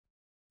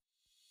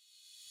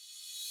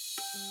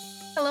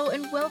Hello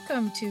and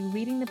welcome to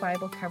Reading the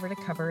Bible Cover to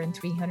Cover in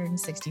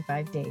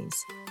 365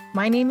 Days.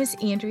 My name is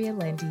Andrea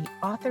Lendy,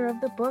 author of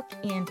the book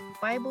and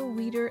Bible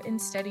reader and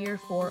studier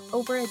for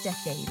over a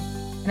decade,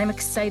 and I'm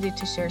excited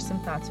to share some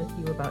thoughts with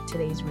you about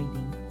today's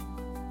reading.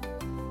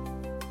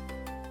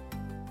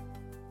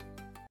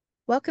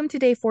 Welcome to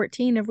day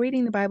 14 of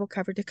Reading the Bible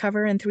Cover to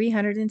Cover in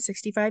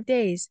 365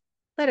 Days.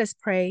 Let us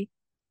pray.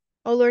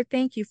 Oh Lord,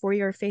 thank you for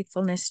your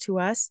faithfulness to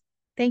us.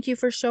 Thank you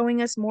for showing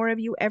us more of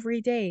you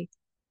every day.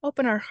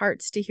 Open our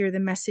hearts to hear the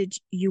message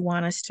you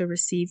want us to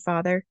receive,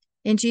 Father.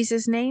 In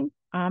Jesus' name,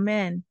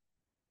 amen.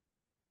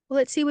 Well,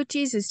 let's see what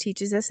Jesus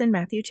teaches us in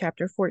Matthew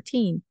chapter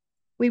 14.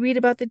 We read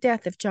about the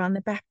death of John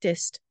the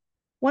Baptist.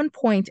 One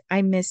point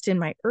I missed in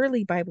my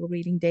early Bible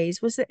reading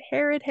days was that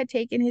Herod had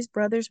taken his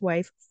brother's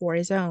wife for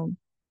his own.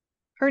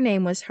 Her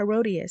name was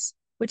Herodias,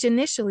 which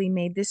initially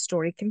made this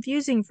story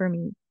confusing for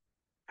me.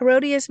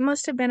 Herodias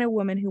must have been a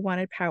woman who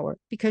wanted power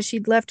because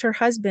she'd left her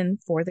husband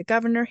for the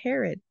governor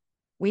Herod.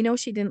 We know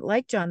she didn't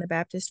like John the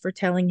Baptist for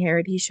telling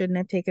Herod he shouldn't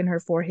have taken her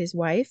for his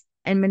wife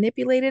and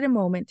manipulated a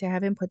moment to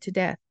have him put to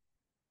death.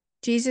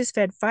 Jesus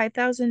fed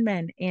 5,000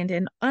 men and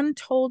an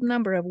untold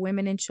number of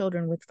women and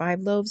children with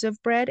 5 loaves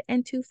of bread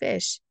and 2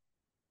 fish.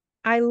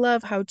 I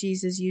love how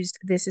Jesus used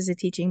this as a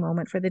teaching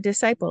moment for the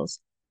disciples.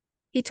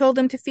 He told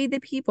them to feed the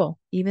people,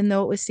 even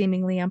though it was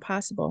seemingly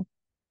impossible.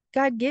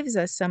 God gives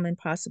us some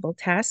impossible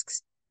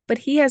tasks, but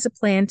He has a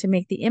plan to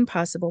make the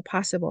impossible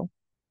possible.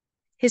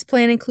 His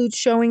plan includes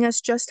showing us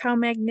just how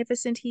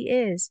magnificent He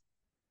is.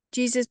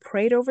 Jesus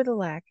prayed over the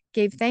lack,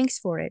 gave thanks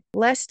for it,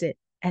 blessed it,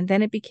 and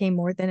then it became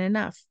more than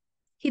enough.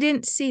 He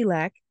didn't see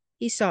lack,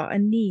 He saw a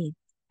need.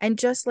 And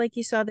just like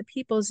He saw the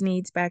people's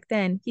needs back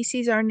then, He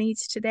sees our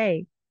needs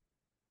today.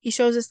 He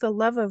shows us the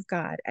love of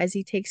God as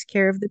He takes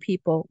care of the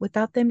people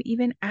without them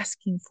even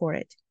asking for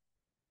it.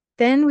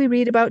 Then we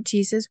read about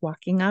Jesus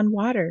walking on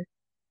water.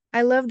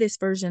 I love this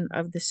version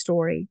of the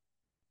story.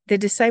 The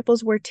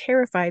disciples were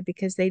terrified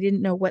because they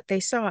didn't know what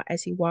they saw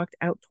as He walked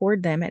out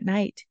toward them at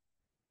night.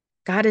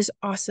 God is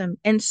awesome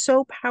and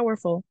so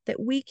powerful that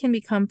we can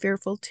become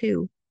fearful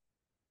too.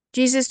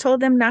 Jesus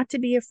told them not to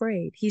be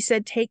afraid. He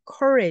said, "Take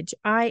courage,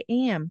 I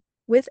am,"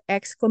 with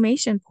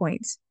exclamation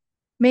points.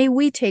 May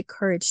we take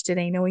courage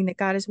today, knowing that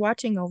God is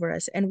watching over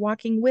us and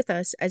walking with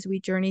us as we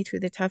journey through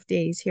the tough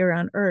days here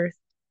on earth.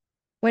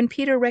 When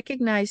Peter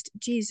recognized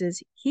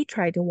Jesus, he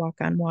tried to walk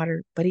on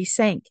water, but he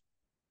sank.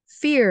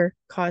 Fear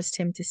caused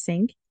him to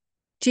sink.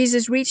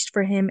 Jesus reached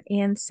for him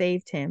and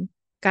saved him.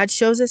 God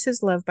shows us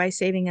His love by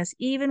saving us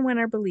even when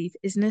our belief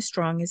isn't as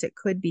strong as it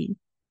could be.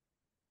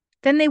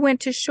 Then they went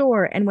to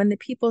shore, and when the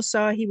people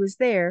saw He was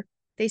there,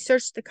 they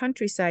searched the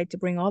countryside to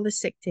bring all the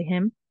sick to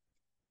Him.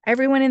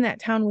 Everyone in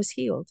that town was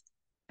healed.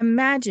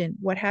 Imagine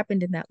what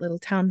happened in that little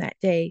town that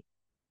day.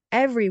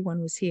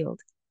 Everyone was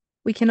healed.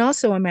 We can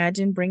also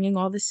imagine bringing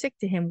all the sick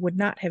to Him would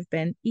not have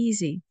been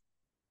easy.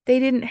 They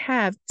didn't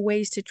have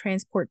ways to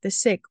transport the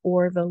sick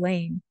or the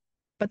lame,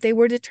 but they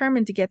were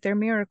determined to get their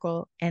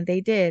miracle, and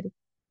they did.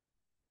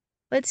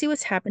 Let's see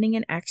what's happening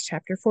in Acts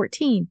chapter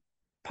 14.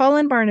 Paul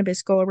and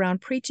Barnabas go around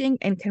preaching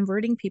and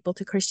converting people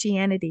to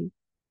Christianity.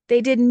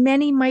 They did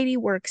many mighty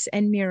works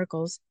and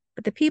miracles,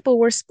 but the people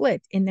were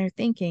split in their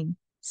thinking.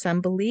 Some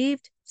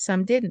believed,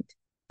 some didn't.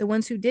 The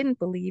ones who didn't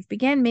believe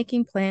began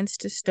making plans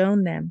to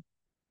stone them.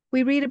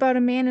 We read about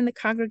a man in the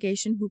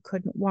congregation who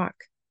couldn't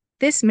walk.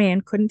 This man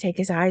couldn't take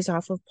his eyes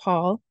off of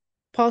Paul.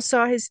 Paul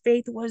saw his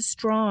faith was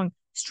strong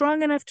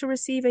enough to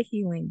receive a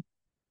healing.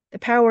 The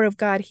power of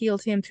God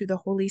healed him through the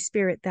Holy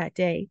Spirit that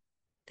day.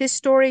 This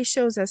story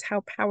shows us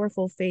how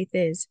powerful faith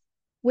is.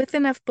 With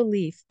enough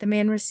belief, the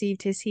man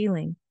received his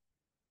healing.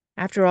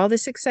 After all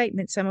this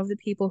excitement, some of the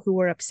people who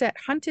were upset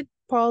hunted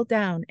Paul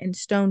down and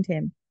stoned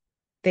him.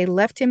 They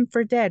left him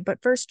for dead,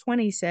 but verse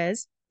 20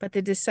 says, "But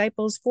the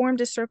disciples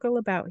formed a circle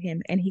about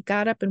him, and he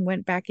got up and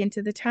went back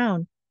into the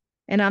town.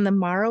 And on the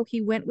morrow he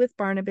went with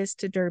Barnabas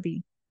to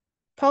Derbe."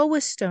 Paul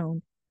was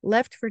stoned,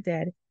 left for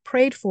dead,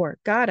 prayed for,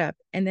 got up,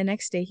 and the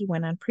next day he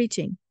went on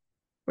preaching.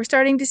 We're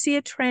starting to see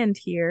a trend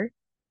here.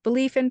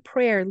 Belief and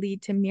prayer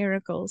lead to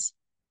miracles.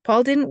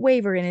 Paul didn't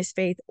waver in his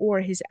faith or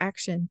his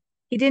action.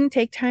 He didn't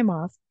take time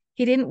off.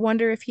 He didn't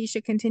wonder if he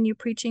should continue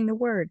preaching the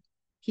word.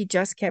 He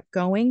just kept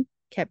going,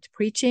 kept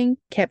preaching,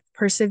 kept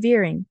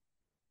persevering.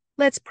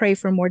 Let's pray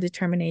for more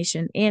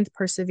determination and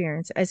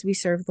perseverance as we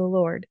serve the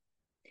Lord.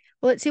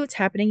 Well, let's see what's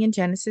happening in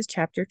Genesis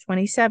chapter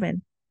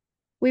 27.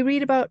 We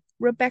read about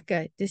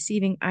Rebekah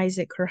deceiving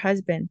Isaac, her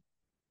husband.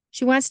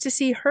 She wants to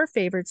see her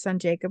favored son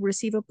Jacob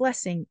receive a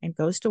blessing and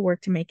goes to work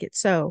to make it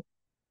so.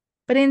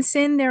 But in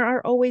sin, there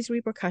are always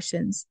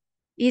repercussions.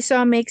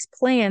 Esau makes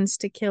plans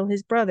to kill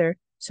his brother,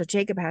 so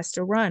Jacob has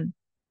to run.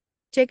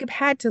 Jacob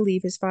had to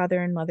leave his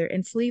father and mother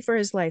and flee for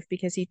his life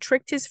because he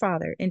tricked his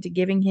father into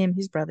giving him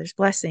his brother's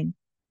blessing.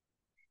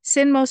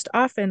 Sin most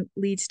often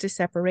leads to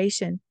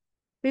separation.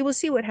 We will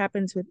see what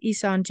happens with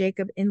Esau and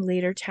Jacob in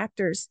later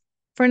chapters.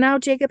 For now,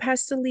 Jacob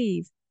has to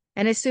leave,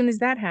 and as soon as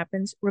that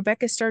happens,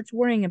 Rebekah starts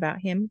worrying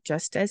about him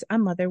just as a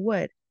mother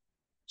would.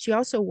 She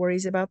also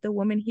worries about the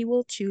woman he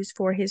will choose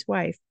for his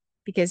wife.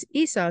 because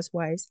Esau's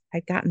wives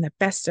had gotten the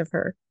best of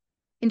her.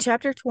 In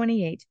chapter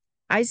 28,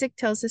 Isaac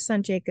tells his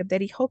son Jacob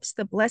that he hopes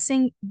the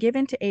blessing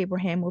given to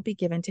Abraham will be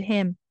given to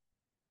him.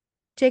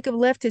 Jacob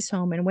left his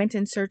home and went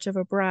in search of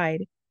a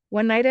bride.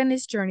 One night on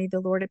his journey, the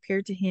Lord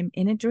appeared to him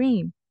in a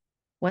dream.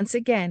 Once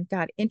again,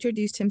 God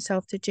introduced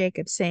himself to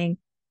Jacob, saying,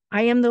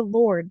 I am the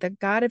Lord, the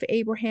God of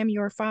Abraham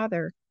your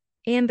father,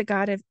 and the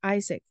God of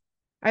Isaac.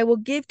 I will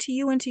give to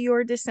you and to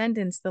your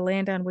descendants the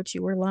land on which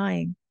you are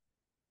lying.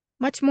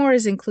 Much more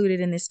is included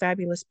in this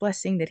fabulous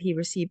blessing that he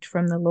received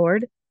from the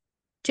Lord.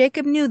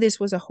 Jacob knew this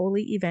was a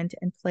holy event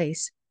and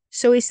place,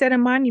 so he set a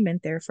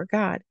monument there for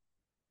God.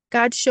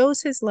 God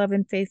shows his love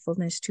and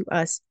faithfulness to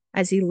us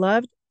as he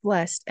loved,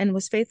 blessed, and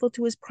was faithful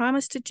to his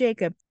promise to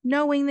Jacob,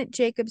 knowing that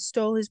Jacob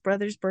stole his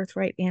brother's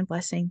birthright and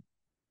blessing.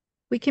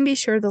 We can be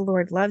sure the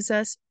Lord loves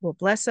us, will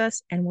bless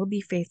us, and will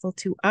be faithful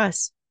to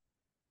us.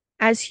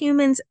 As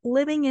humans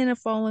living in a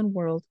fallen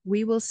world,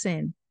 we will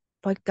sin,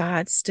 but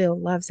God still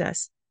loves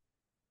us.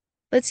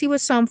 Let's see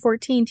what Psalm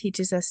 14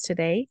 teaches us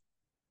today.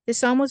 This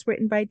psalm was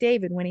written by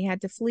David when he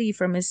had to flee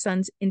from his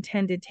son's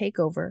intended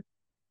takeover.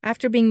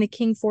 After being the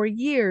king for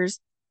years,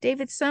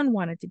 David's son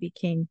wanted to be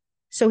king,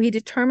 so he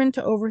determined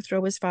to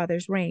overthrow his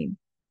father's reign.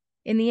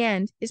 In the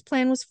end, his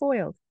plan was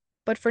foiled,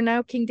 but for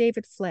now King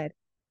David fled.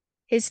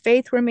 His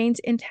faith remains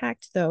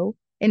intact, though.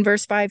 In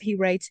verse 5, he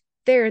writes,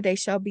 There they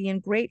shall be in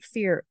great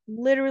fear,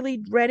 literally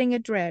dreading a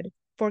dread,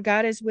 for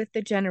God is with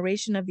the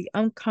generation of the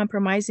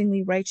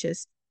uncompromisingly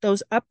righteous,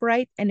 those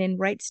upright and in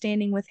right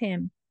standing with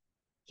him.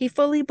 He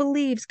fully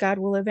believes God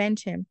will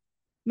avenge him.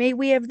 May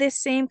we have this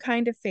same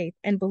kind of faith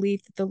and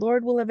believe that the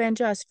Lord will avenge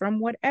us from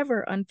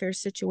whatever unfair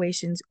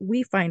situations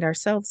we find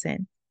ourselves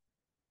in.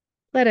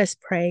 Let us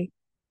pray.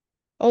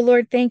 O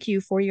Lord, thank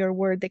you for your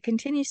word that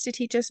continues to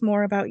teach us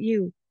more about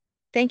you.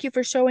 Thank you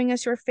for showing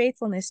us your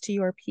faithfulness to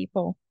your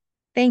people.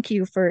 Thank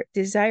you for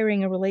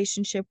desiring a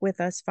relationship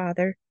with us,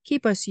 Father.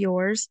 Keep us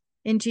yours.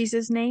 In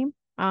Jesus' name,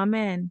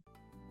 amen.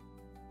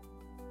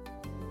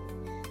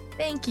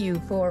 Thank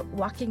you for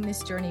walking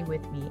this journey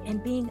with me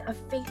and being a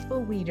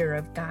faithful reader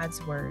of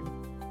God's Word.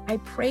 I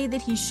pray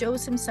that He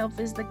shows Himself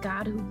as the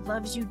God who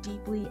loves you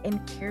deeply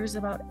and cares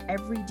about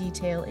every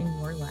detail in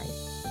your life.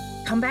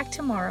 Come back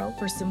tomorrow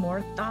for some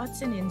more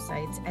thoughts and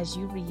insights as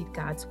you read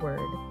God's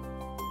Word.